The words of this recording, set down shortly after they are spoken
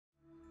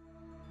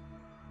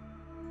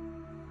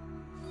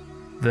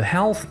The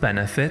health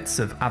benefits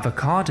of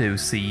avocado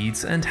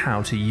seeds and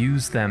how to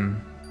use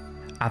them.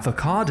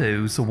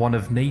 Avocados are one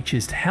of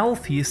nature's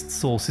healthiest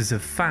sources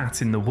of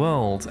fat in the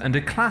world and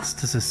are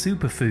classed as a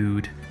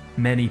superfood.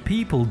 Many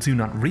people do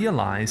not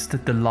realize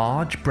that the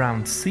large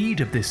brown seed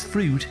of this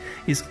fruit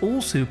is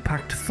also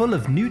packed full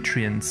of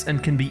nutrients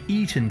and can be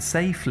eaten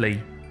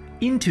safely.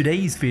 In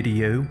today's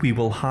video, we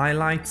will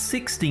highlight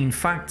 16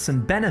 facts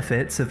and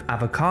benefits of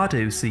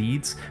avocado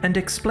seeds and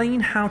explain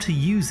how to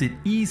use it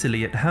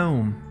easily at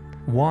home.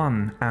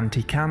 1.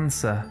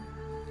 Anti-cancer.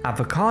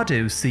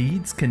 Avocado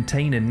seeds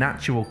contain a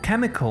natural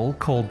chemical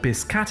called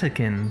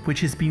biscatechin,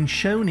 which has been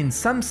shown in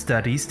some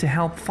studies to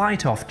help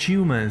fight off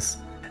tumours.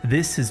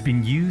 This has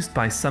been used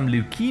by some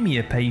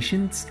leukemia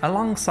patients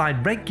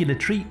alongside regular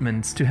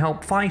treatments to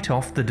help fight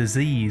off the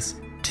disease.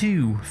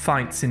 2.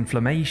 Fights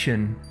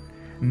inflammation.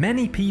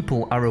 Many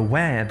people are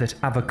aware that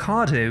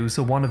avocados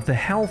are one of the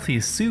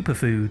healthiest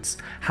superfoods.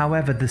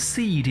 However, the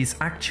seed is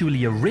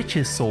actually a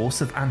richer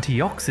source of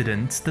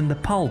antioxidants than the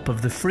pulp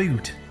of the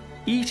fruit.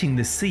 Eating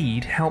the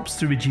seed helps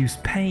to reduce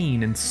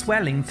pain and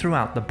swelling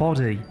throughout the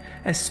body,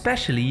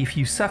 especially if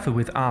you suffer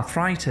with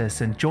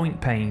arthritis and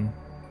joint pain.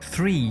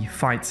 3.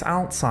 Fights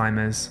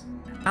Alzheimer's.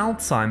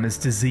 Alzheimer's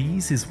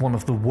disease is one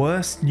of the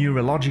worst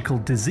neurological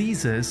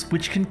diseases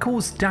which can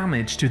cause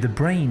damage to the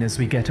brain as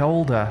we get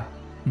older.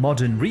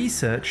 Modern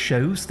research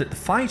shows that the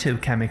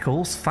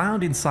phytochemicals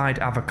found inside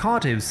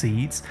avocado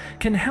seeds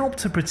can help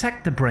to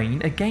protect the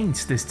brain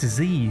against this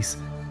disease.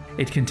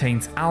 It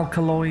contains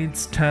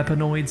alkaloids,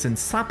 terpenoids and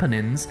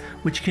saponins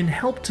which can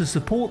help to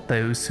support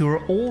those who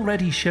are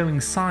already showing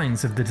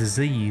signs of the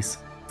disease.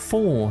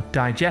 4.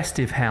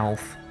 Digestive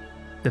health.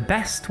 The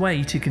best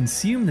way to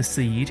consume the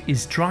seed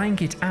is drying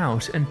it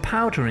out and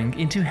powdering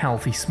into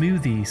healthy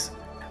smoothies.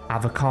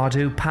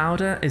 Avocado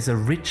powder is a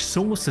rich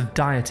source of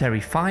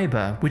dietary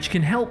fiber which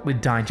can help with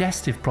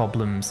digestive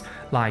problems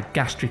like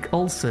gastric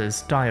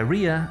ulcers,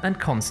 diarrhea and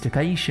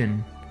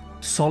constipation.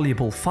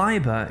 Soluble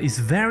fiber is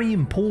very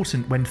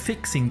important when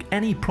fixing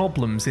any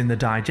problems in the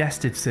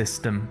digestive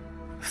system.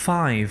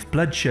 5.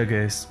 Blood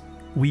sugars.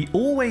 We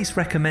always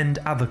recommend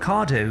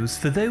avocados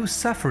for those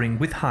suffering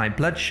with high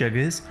blood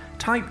sugars,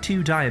 type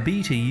 2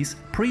 diabetes,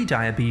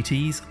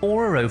 pre-diabetes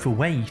or are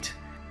overweight.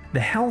 The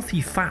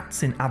healthy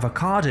fats in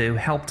avocado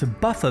help to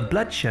buffer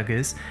blood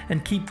sugars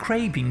and keep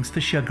cravings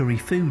for sugary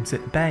foods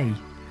at bay.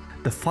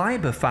 The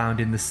fiber found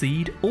in the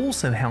seed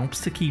also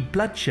helps to keep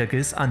blood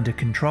sugars under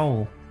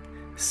control.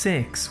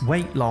 6.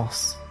 Weight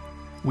loss.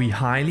 We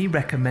highly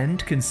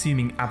recommend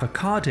consuming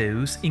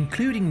avocados,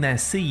 including their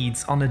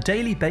seeds, on a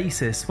daily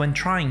basis when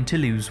trying to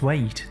lose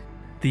weight.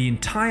 The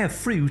entire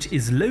fruit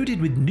is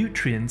loaded with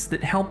nutrients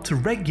that help to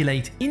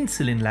regulate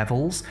insulin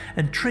levels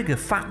and trigger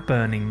fat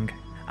burning.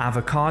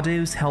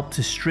 Avocados help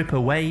to strip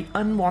away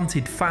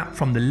unwanted fat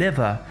from the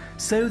liver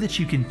so that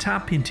you can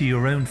tap into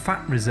your own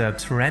fat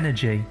reserves for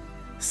energy.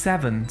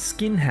 7.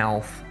 Skin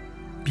health.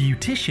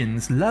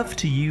 Beauticians love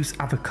to use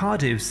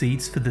avocado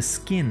seeds for the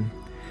skin.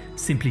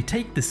 Simply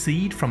take the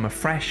seed from a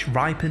fresh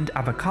ripened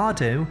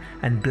avocado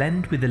and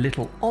blend with a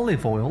little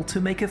olive oil to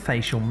make a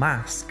facial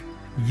mask.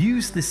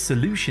 Use this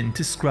solution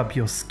to scrub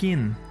your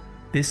skin.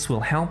 This will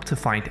help to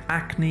fight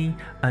acne,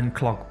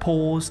 unclog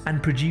pores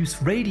and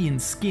produce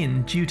radiant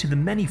skin due to the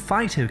many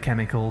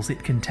phytochemicals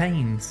it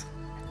contains.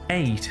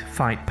 8.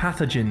 Fight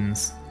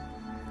pathogens.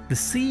 The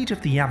seed of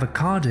the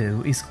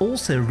avocado is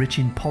also rich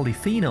in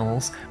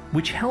polyphenols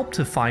which help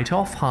to fight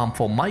off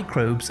harmful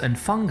microbes and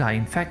fungi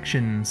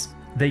infections.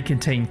 They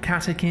contain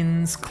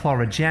catechins,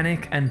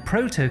 chlorogenic and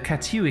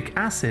protocateoic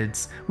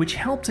acids which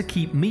help to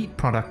keep meat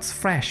products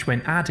fresh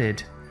when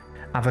added.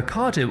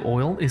 Avocado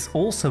oil is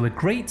also a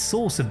great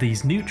source of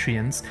these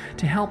nutrients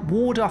to help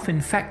ward off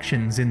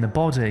infections in the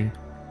body.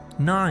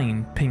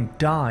 9. Pink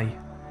dye.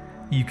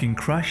 You can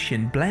crush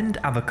and blend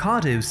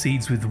avocado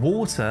seeds with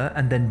water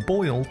and then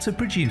boil to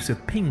produce a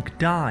pink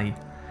dye.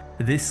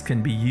 This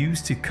can be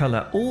used to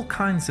colour all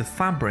kinds of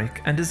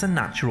fabric and as a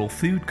natural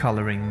food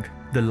colouring.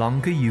 The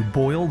longer you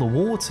boil the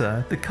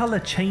water, the colour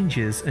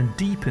changes and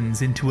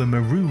deepens into a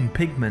maroon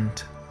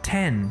pigment.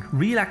 10.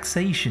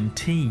 Relaxation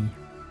tea.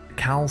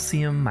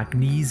 Calcium,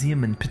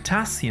 magnesium and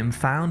potassium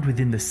found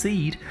within the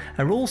seed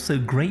are also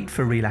great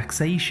for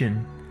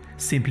relaxation.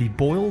 Simply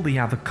boil the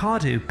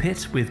avocado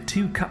pit with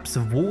 2 cups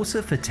of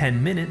water for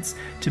 10 minutes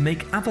to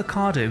make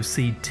avocado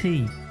seed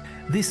tea.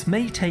 This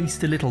may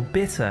taste a little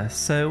bitter,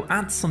 so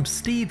add some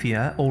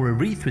stevia or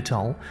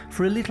erythritol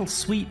for a little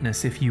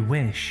sweetness if you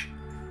wish.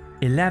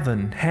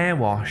 11. Hair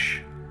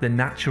wash. The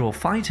natural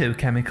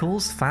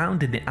phytochemicals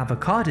found in the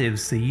avocado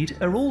seed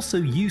are also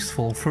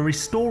useful for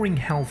restoring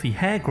healthy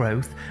hair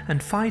growth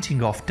and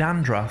fighting off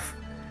dandruff.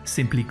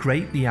 Simply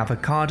grate the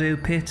avocado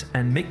pit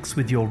and mix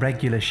with your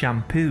regular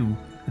shampoo.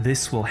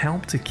 This will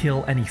help to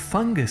kill any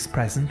fungus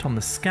present on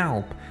the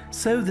scalp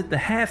so that the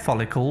hair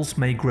follicles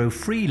may grow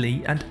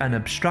freely and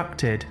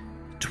unobstructed.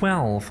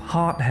 12.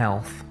 Heart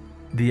health.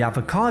 The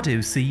avocado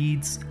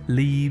seeds,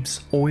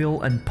 leaves,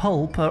 oil and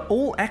pulp are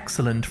all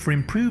excellent for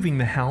improving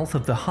the health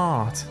of the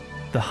heart.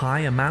 The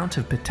high amount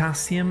of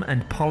potassium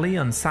and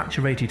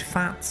polyunsaturated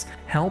fats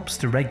helps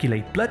to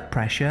regulate blood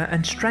pressure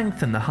and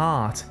strengthen the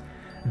heart.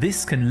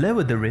 This can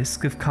lower the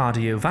risk of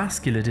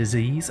cardiovascular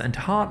disease and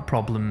heart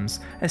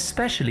problems,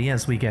 especially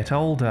as we get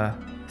older.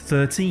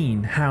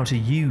 13. How to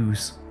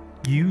use.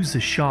 Use a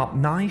sharp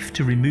knife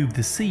to remove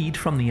the seed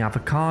from the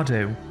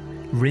avocado.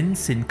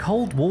 Rinse in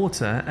cold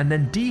water and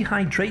then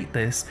dehydrate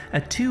this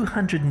at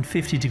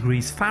 250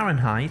 degrees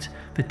Fahrenheit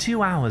for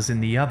 2 hours in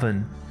the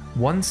oven.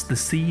 Once the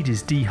seed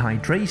is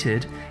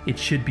dehydrated, it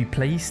should be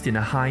placed in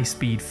a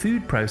high-speed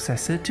food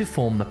processor to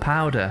form the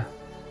powder.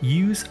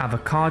 Use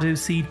avocado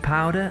seed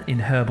powder in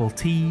herbal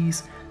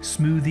teas,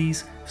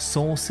 smoothies,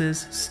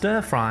 sauces,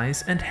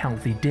 stir-fries, and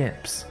healthy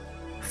dips.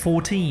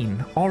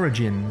 14.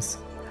 Origins.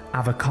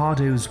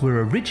 Avocados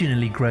were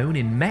originally grown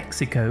in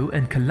Mexico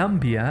and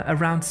Colombia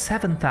around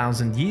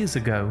 7,000 years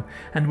ago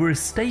and were a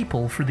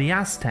staple for the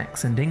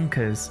Aztecs and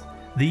Incas.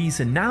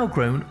 These are now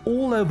grown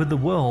all over the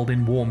world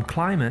in warm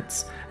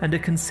climates and are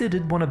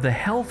considered one of the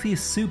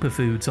healthiest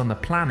superfoods on the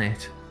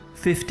planet.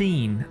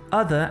 15.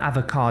 Other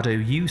avocado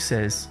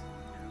uses.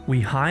 We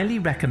highly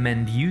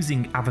recommend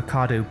using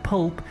avocado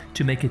pulp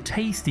to make a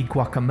tasty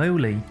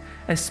guacamole,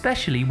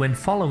 especially when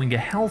following a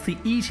healthy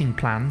eating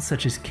plan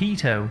such as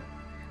keto.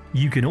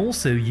 You can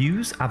also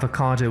use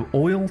avocado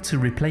oil to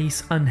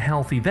replace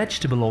unhealthy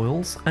vegetable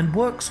oils and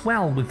works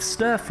well with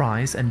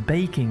stir-fries and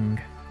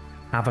baking.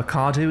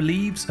 Avocado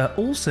leaves are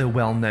also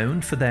well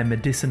known for their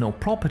medicinal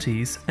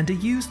properties and are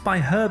used by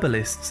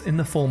herbalists in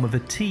the form of a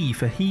tea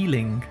for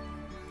healing.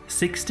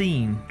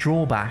 16.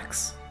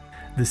 Drawbacks.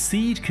 The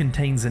seed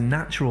contains a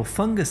natural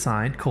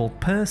fungicide called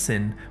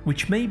persin,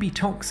 which may be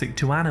toxic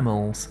to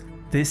animals.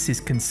 This is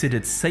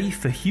considered safe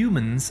for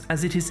humans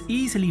as it is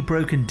easily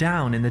broken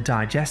down in the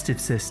digestive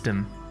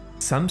system.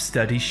 Some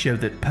studies show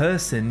that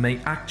persin may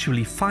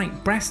actually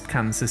fight breast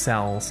cancer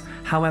cells,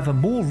 however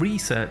more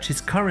research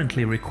is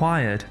currently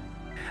required.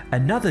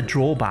 Another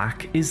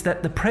drawback is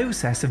that the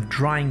process of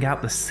drying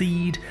out the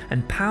seed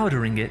and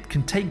powdering it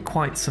can take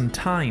quite some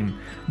time,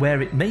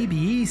 where it may be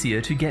easier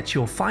to get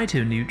your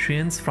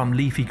phytonutrients from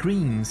leafy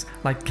greens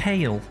like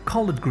kale,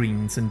 collard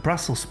greens and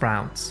Brussels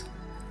sprouts.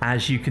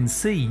 As you can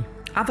see,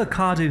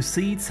 avocado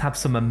seeds have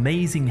some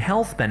amazing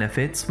health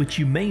benefits which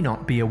you may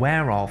not be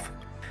aware of.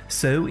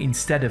 So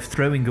instead of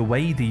throwing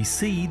away these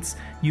seeds,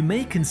 you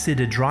may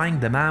consider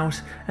drying them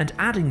out and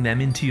adding them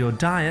into your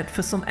diet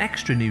for some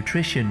extra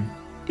nutrition.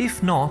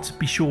 If not,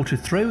 be sure to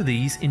throw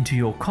these into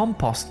your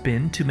compost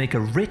bin to make a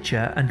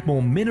richer and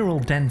more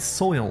mineral-dense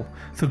soil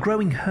for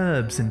growing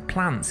herbs and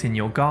plants in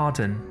your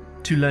garden.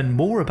 To learn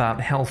more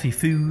about healthy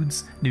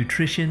foods,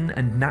 nutrition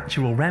and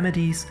natural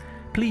remedies,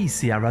 please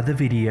see our other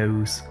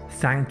videos.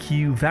 Thank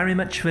you very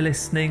much for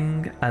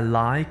listening, a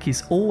like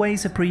is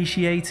always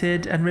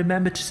appreciated, and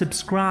remember to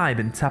subscribe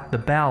and tap the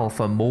bell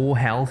for more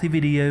healthy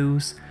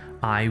videos.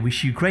 I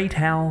wish you great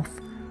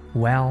health,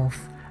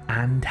 wealth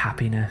and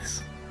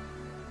happiness.